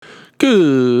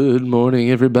Good morning,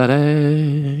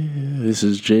 everybody. This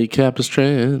is Jay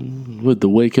Capistran with the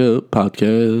Wake Up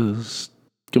Podcast.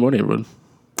 Good morning, everyone.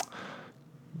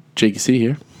 Jake C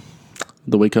here.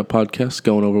 The Wake Up Podcast,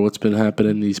 going over what's been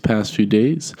happening these past few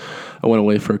days. I went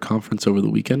away for a conference over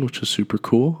the weekend, which was super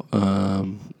cool.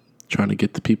 Trying to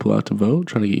get the people out to vote,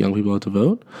 trying to get young people out to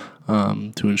vote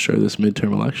to ensure this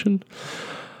midterm election.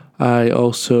 I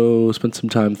also spent some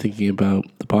time thinking about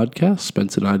the podcast.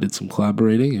 Spence and I did some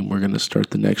collaborating, and we're going to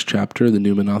start the next chapter of the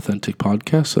Newman Authentic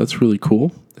podcast. So that's really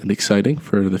cool and exciting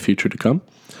for the future to come.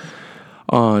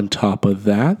 On top of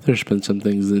that, there's been some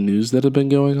things in the news that have been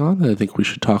going on that I think we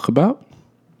should talk about.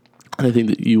 And I think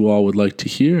that you all would like to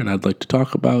hear and I'd like to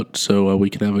talk about so we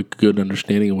can have a good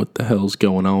understanding of what the hell's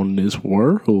going on in this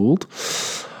world.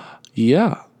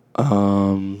 Yeah.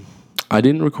 I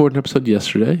didn't record an episode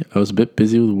yesterday. I was a bit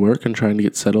busy with work and trying to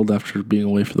get settled after being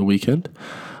away for the weekend.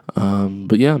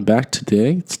 But yeah, I'm back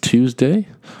today. It's Tuesday,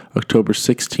 October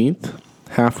 16th,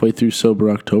 halfway through Sober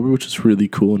October, which is really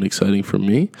cool and exciting for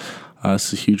me.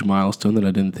 It's a huge milestone that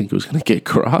I didn't think was going to get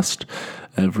crossed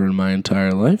ever in my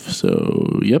entire life.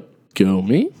 So, yep, go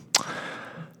me.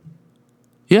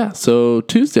 Yeah, so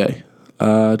Tuesday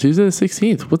the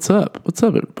 16th. What's up? What's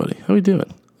up, everybody? How we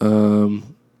doing?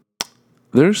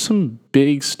 There's some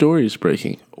big stories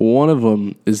breaking. One of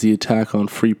them is the attack on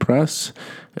free press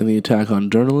and the attack on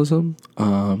journalism.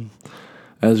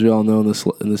 As we all know,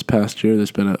 in this past year,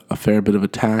 there's been a fair bit of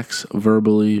attacks,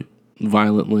 verbally,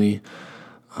 violently,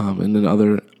 and in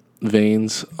other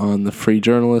veins on the free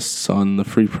journalists, on the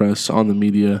free press, on the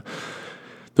media.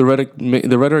 The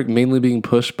rhetoric mainly being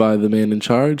pushed by the man in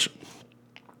charge,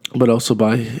 but also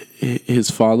by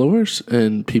his followers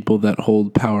and people that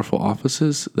hold powerful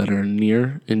offices that are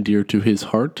near and dear to his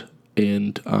heart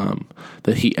and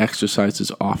that he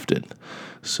exercises often.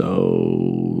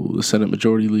 So the Senate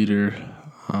Majority Leader,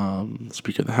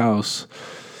 Speaker of the House,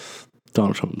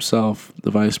 Donald Trump himself,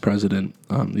 the Vice President,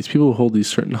 these people who hold these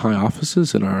certain high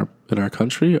offices in our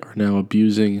country are now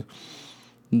abusing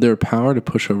their power to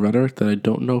push a rhetoric that I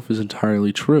don't know if is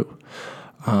entirely true.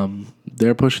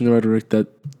 They're pushing the rhetoric that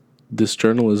this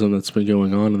journalism that's been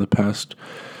going on in the past,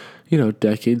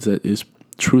 decades that is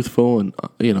truthful and,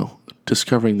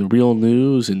 discovering the real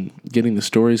news and getting the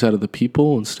stories out of the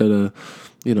people instead of,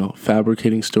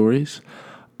 fabricating stories.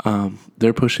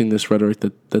 They're pushing this rhetoric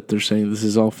that they're saying this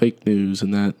is all fake news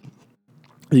and that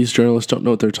these journalists don't know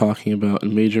what they're talking about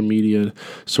and major media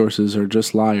sources are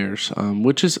just liars,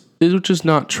 which is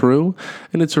not true.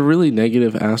 And it's a really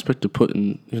negative aspect to put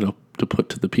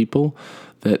to the people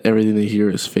that everything they hear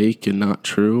is fake and not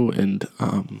true. And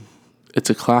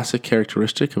it's a classic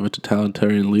characteristic of a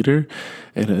totalitarian leader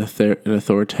and an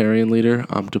authoritarian leader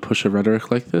to push a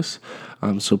rhetoric like this.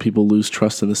 So people lose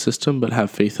trust in the system but have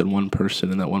faith in one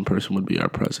person, and that one person would be our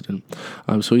president.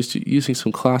 So he's using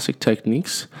some classic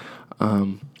techniques.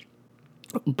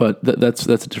 But that's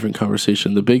a different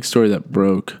conversation. The big story that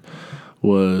broke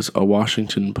was a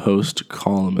Washington Post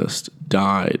columnist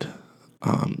died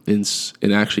in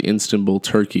Istanbul,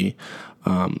 Turkey,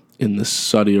 in the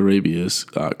Saudi Arabia's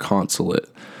consulate.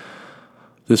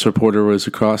 This reporter was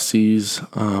across seas,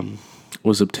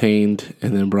 was obtained,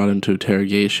 and then brought into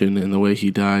interrogation. And the way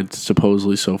he died,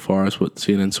 supposedly so far as what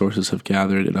CNN sources have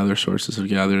gathered and other sources have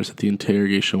gathered, is that the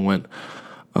interrogation went.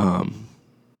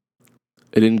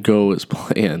 It didn't go as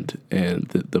planned, and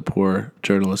the poor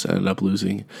journalist ended up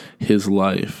losing his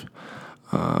life.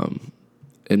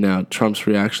 And now Trump's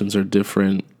reactions are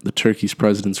different. The Turkey's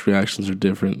president's reactions are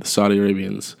different. The Saudi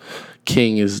Arabian's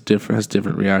king has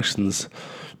different reactions.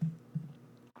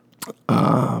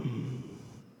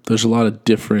 There's a lot of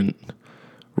different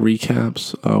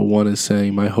recaps. One is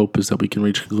saying, my hope is that we can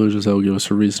reach conclusions that will give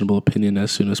us a reasonable opinion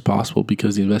as soon as possible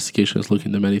because the investigation is looking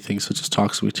into many things such as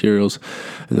toxic materials,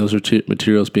 and those are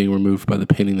materials being removed by the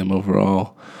painting them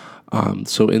overall.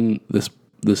 So in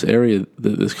this area,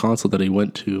 this consulate that he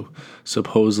went to,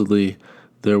 supposedly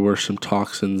there were some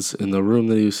toxins in the room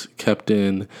that he was kept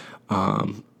in,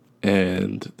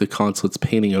 and the consulate's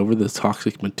painting over the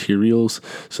toxic materials,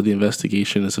 so the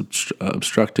investigation is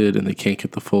obstructed and they can't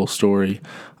get the full story.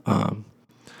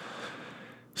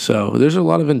 So there's a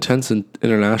lot of intense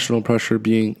international pressure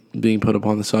being put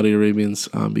upon the Saudi Arabians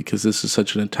because this is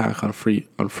such an attack on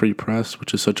free press,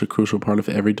 which is such a crucial part of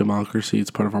every democracy.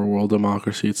 It's part of our world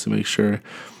democracy. It's to make sure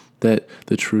that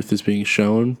the truth is being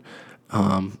shown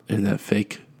and that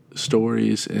fake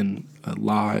stories and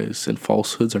lies and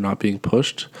falsehoods are not being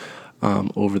pushed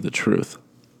over the truth.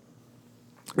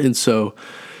 And so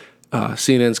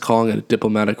CNN's calling it a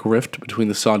diplomatic rift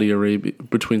between Saudi Arabia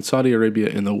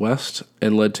and the West,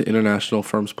 and led to international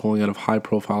firms pulling out of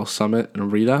high-profile summit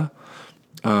in Riyadh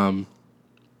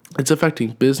It's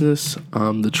affecting business.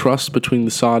 The trust between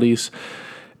the Saudis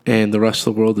and the rest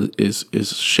of the world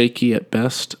is shaky at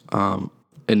best. And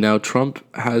now Trump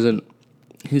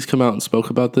he's come out and spoke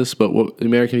about this, but what the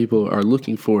American people are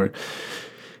looking for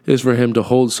is for him to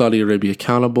hold Saudi Arabia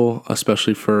accountable,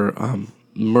 especially for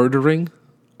murdering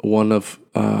one of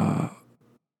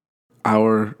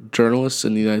our journalists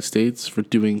in the United States for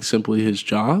doing simply his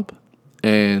job.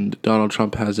 And Donald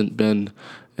Trump hasn't been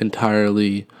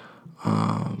entirely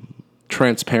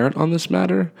transparent on this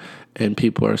matter, and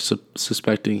people are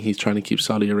suspecting he's trying to keep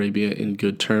Saudi Arabia in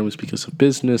good terms because of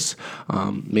business,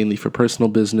 mainly for personal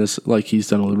business, like he's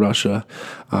done with Russia.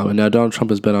 And now Donald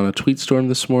Trump has been on a tweet storm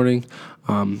this morning.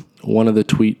 One of the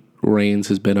tweet rains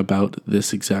has been about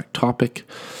this exact topic,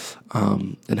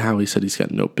 and how he said he's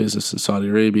got no business in Saudi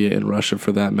Arabia and Russia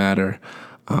for that matter.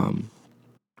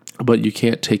 But you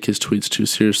can't take his tweets too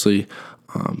seriously.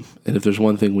 And if there's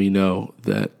one thing we know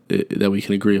that we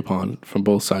can agree upon from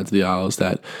both sides of the aisle is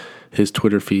that his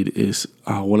Twitter feed is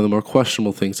one of the more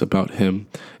questionable things about him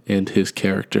and his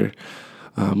character.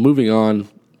 Moving on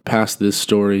past this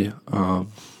story, and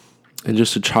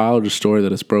just a childish story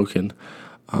that is broken,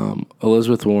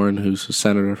 Elizabeth Warren, who's a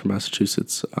senator from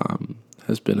Massachusetts,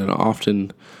 has been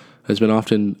often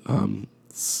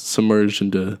submerged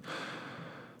into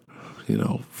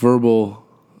verbal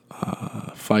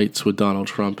fights with Donald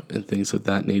Trump and things of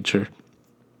that nature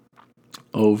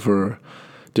over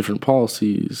different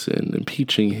policies and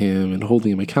impeaching him and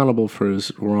holding him accountable for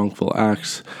his wrongful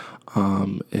acts.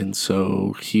 And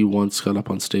so he once got up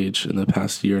on stage in the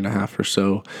past year and a half or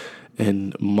so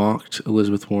and mocked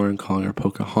Elizabeth Warren, calling her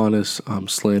Pocahontas,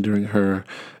 slandering her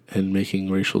and making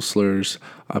racial slurs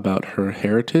about her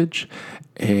heritage.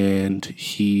 And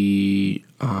he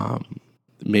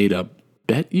made a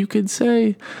bet, you could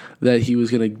say, that he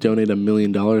was going to donate $1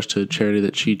 million to a charity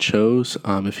that she chose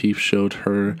if he showed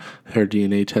her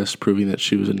DNA test proving that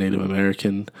she was a Native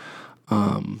American.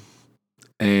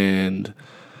 And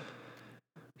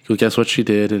well, guess what she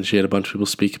did? And she had a bunch of people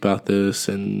speak about this,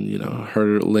 and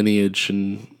her lineage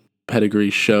and pedigree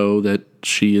show that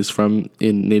she is in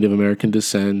Native American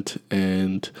descent,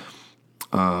 and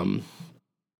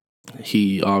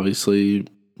he obviously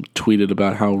tweeted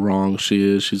about how wrong she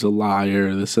is. She's a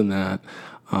liar, this and that.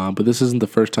 But this isn't the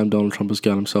first time Donald Trump has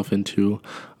got himself into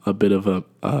a bit of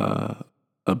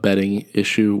a betting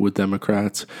issue with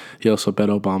Democrats. He also bet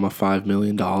Obama $5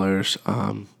 million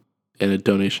in a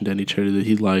donation to any charity that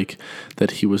he'd like,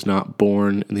 that he was not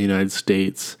born in the United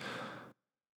States.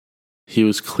 He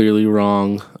was clearly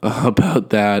wrong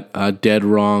about that, dead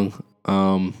wrong.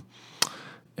 But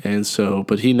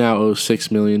he now owes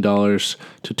 $6 million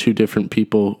to two different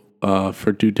people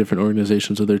for two different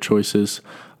organizations of their choices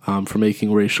for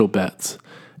making racial bets.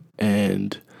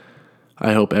 And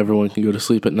I hope everyone can go to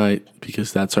sleep at night,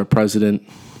 because that's our president.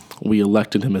 We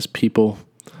elected him as people,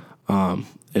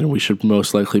 and we should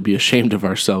most likely be ashamed of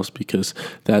ourselves, because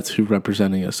that's who's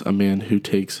representing us, a man who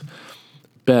takes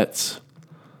bets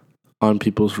on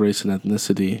people's race and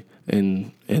ethnicity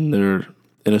and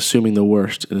assuming the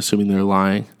worst and assuming they're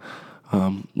lying,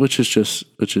 which is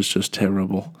just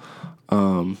terrible.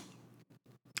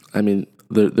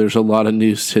 There's a lot of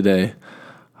news today.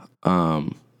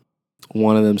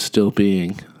 One of them still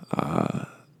being,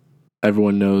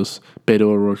 everyone knows Beto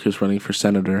O'Rourke is running for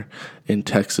senator in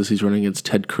Texas. He's running against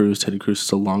Ted Cruz. Ted Cruz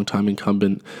is a longtime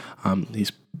incumbent. He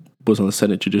was on the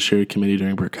Senate Judiciary Committee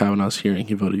during Brett Kavanaugh's hearing.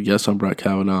 He voted yes on Brett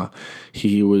Kavanaugh.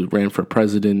 He ran for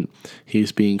president.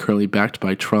 He's being currently backed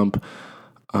by Trump,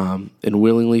 and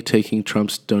willingly taking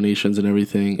Trump's donations and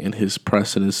everything and his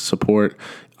press and his support.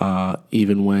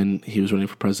 Even when he was running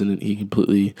for president, he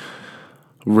completely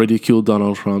ridiculed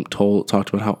Donald Trump, talked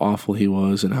about how awful he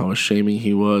was and how ashaming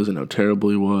he was and how terrible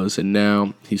he was, and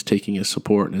now he's taking his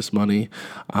support and his money.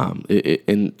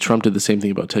 And Trump did the same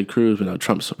thing about Ted Cruz, but now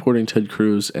Trump's supporting Ted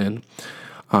Cruz, and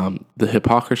the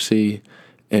hypocrisy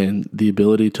and the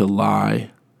ability to lie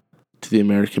to the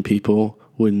American people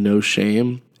with no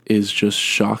shame is just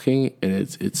shocking, and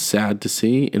it's sad to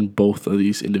see, and both of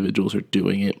these individuals are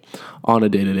doing it on a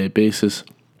day-to-day basis.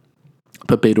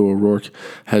 But Beto O'Rourke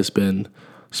has been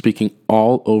speaking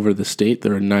all over the state.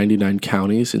 There are 99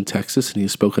 counties in Texas, and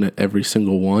he's spoken at every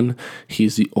single one.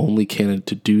 He's the only candidate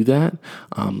to do that.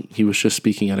 He was just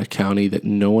speaking at a county that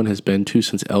no one has been to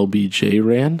since LBJ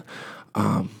ran,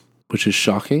 which is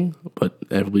shocking. But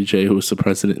LBJ was the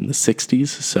president in the 60s,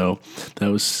 so that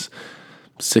was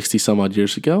 60 some odd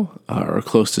years ago, or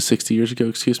close to 60 years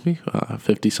ago,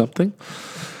 50 something.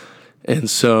 And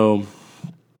so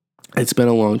It's been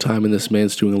a long time, and this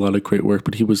man's doing a lot of great work,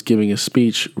 but he was giving a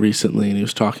speech recently, and he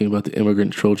was talking about the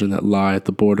immigrant children that lie at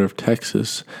the border of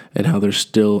Texas and how they're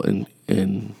still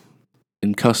in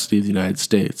custody of the United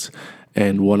States.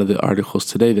 And one of the articles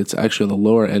today that's actually on the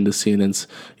lower end of CNN's,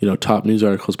 top news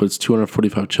articles, but it's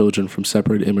 245 children from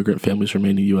separated immigrant families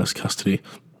remain in U.S. custody.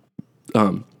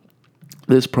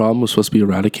 This problem was supposed to be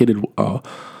eradicated,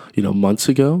 months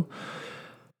ago,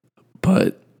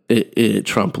 but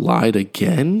Trump lied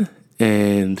again,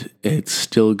 and it's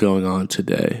still going on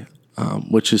today,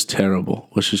 which is terrible,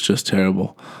 which is just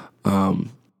terrible.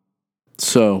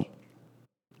 So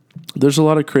there's a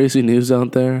lot of crazy news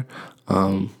out there.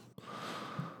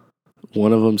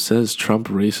 One of them says Trump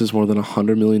raises more than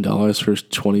 $100 million for his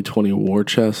 2020 war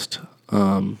chest.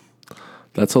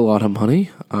 That's a lot of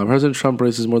money. President Trump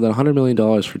raises more than $100 million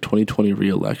for 2020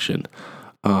 re-election,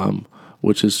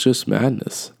 which is just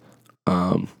madness.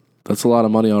 That's a lot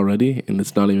of money already, and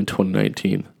it's not even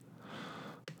 2019.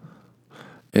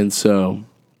 And so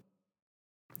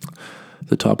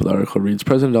the top of the article reads,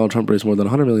 President Donald Trump raised more than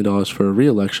 $100 million for a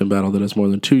re-election battle that is more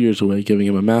than 2 years away, giving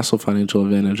him a massive financial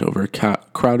advantage over a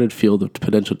crowded field of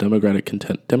potential Democratic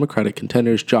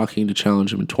contenders jockeying to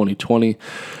challenge him in 2020.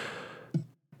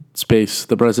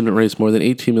 The president raised more than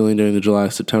 $18 million during the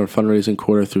July-September fundraising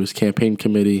quarter through his campaign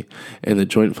committee and the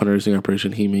joint fundraising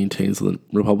operation he maintains, the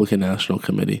Republican National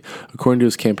Committee. According to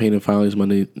his campaign and filings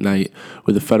Monday night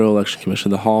with the Federal Election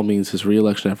Commission, the haul means his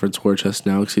re-election efforts war chest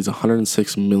now exceeds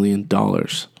 $106 million.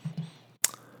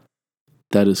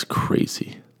 That is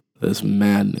crazy. That is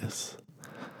madness.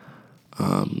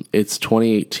 It's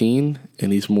 2018,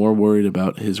 and he's more worried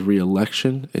about his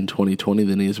re-election in 2020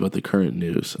 than he is about the current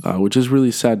news, which is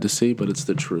really sad to see, but it's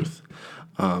the truth.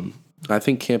 I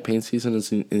think campaign season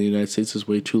in the United States is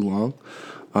way too long.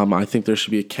 I think there should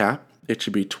be a cap. It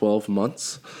should be 12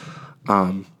 months.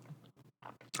 I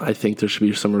think there should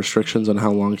be some restrictions on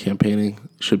how long campaigning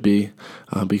should be,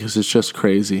 because it's just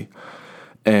crazy.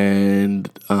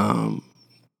 And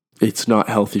it's not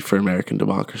healthy for American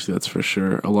democracy, that's for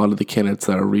sure. A lot of the candidates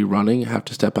that are rerunning have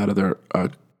to step out of their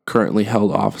currently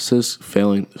held offices,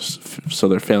 so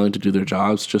they're failing to do their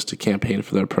jobs just to campaign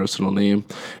for their personal name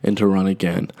and to run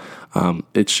again.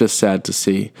 It's just sad to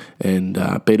see. And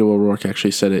Beto O'Rourke actually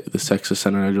said it, the Texas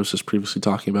senator I was just previously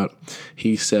talking about.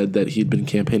 He said that he'd been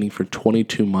campaigning for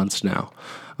 22 months now.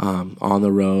 On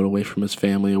the road, away from his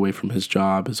family, away from his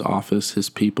job, his office, his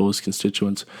people, his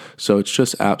constituents. So it's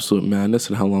just absolute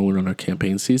madness in how long we run our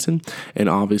campaign season. And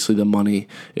obviously the money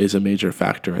is a major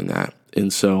factor in that.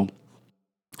 And so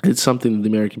it's something that the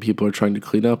American people are trying to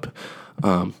clean up,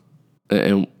 and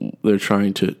they're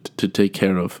trying to take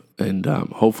care of. And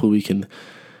hopefully we can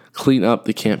clean up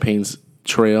the campaign's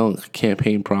trail and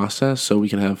campaign process so we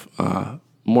can have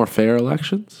more fair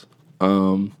elections.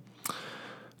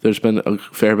 There's been a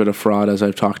fair bit of fraud, as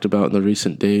I've talked about in the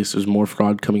recent days. There's more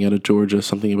fraud coming out of Georgia,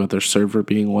 something about their server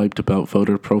being wiped, about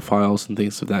voter profiles and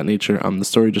things of that nature. The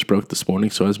story just broke this morning,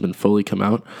 so it hasn't been fully come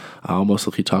out. I'll most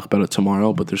likely talk about it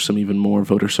tomorrow, but there's some even more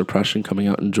voter suppression coming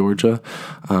out in Georgia.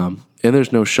 And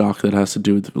there's no shock that has to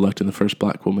do with electing the first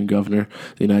black woman governor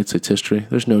in the United States history.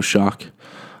 There's no shock.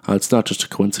 It's not just a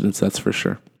coincidence, that's for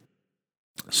sure.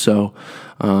 So,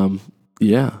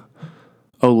 yeah.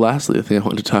 Oh, lastly, the thing I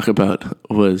wanted to talk about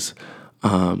was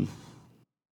Donald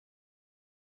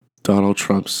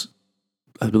Trump's,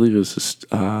 I believe it was his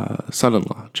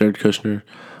son-in-law, Jared Kushner,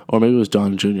 or maybe it was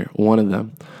Don Jr., one of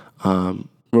them,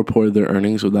 reported their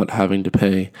earnings without having to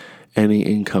pay any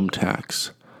income tax.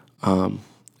 And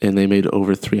they made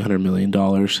over $300 million.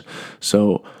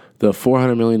 So the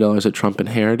 $400 million that Trump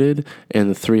inherited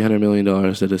and the $300 million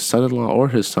that his son-in-law or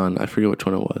his son, I forget which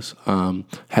one it was,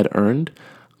 had earned,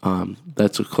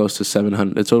 that's close to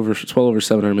 $700. It's well over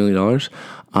 $700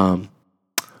 million.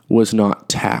 Was not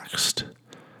taxed.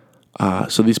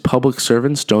 So these public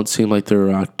servants don't seem like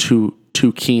they're too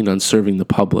keen on serving the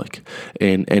public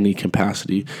in any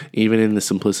capacity, even in the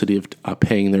simplicity of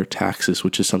paying their taxes,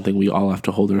 which is something we all have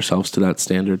to hold ourselves to that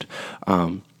standard.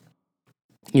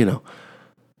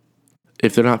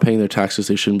 If they're not paying their taxes,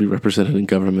 they shouldn't be represented in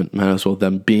government. Might as well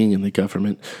them being in the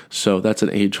government. So that's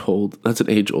an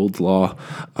age-old law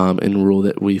and rule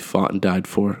that we fought and died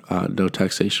for. No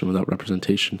taxation without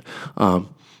representation,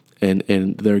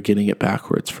 and they're getting it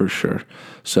backwards for sure.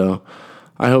 So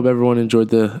I hope everyone enjoyed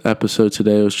the episode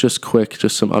today. It was just quick,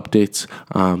 just some updates.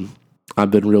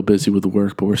 I've been real busy with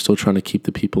work, but we're still trying to keep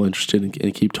the people interested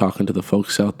and keep talking to the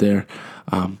folks out there.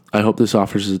 I hope this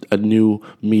offers a new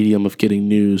medium of getting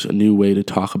news, a new way to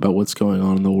talk about what's going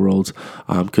on in the world,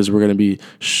 because we're going to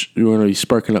be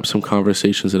sparking up some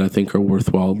conversations that I think are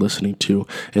worthwhile listening to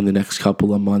in the next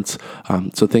couple of months.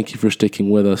 So thank you for sticking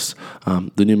with us.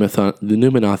 The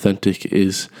Newman Authentic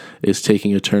is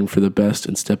taking a turn for the best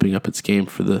and stepping up its game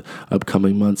for the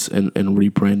upcoming months and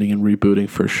rebranding and rebooting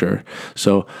for sure.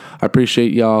 So I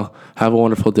appreciate y'all. Have a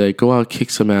wonderful day. Go out, kick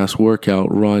some ass, work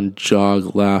out, run,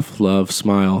 jog, laugh, love,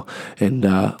 smile, and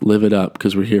live it up,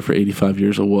 because we're here for 85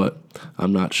 years or what?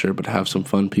 I'm not sure, but have some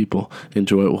fun, people.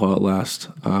 Enjoy it while it lasts.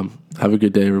 Have a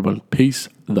good day, everyone. Peace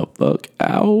the fuck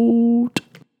out.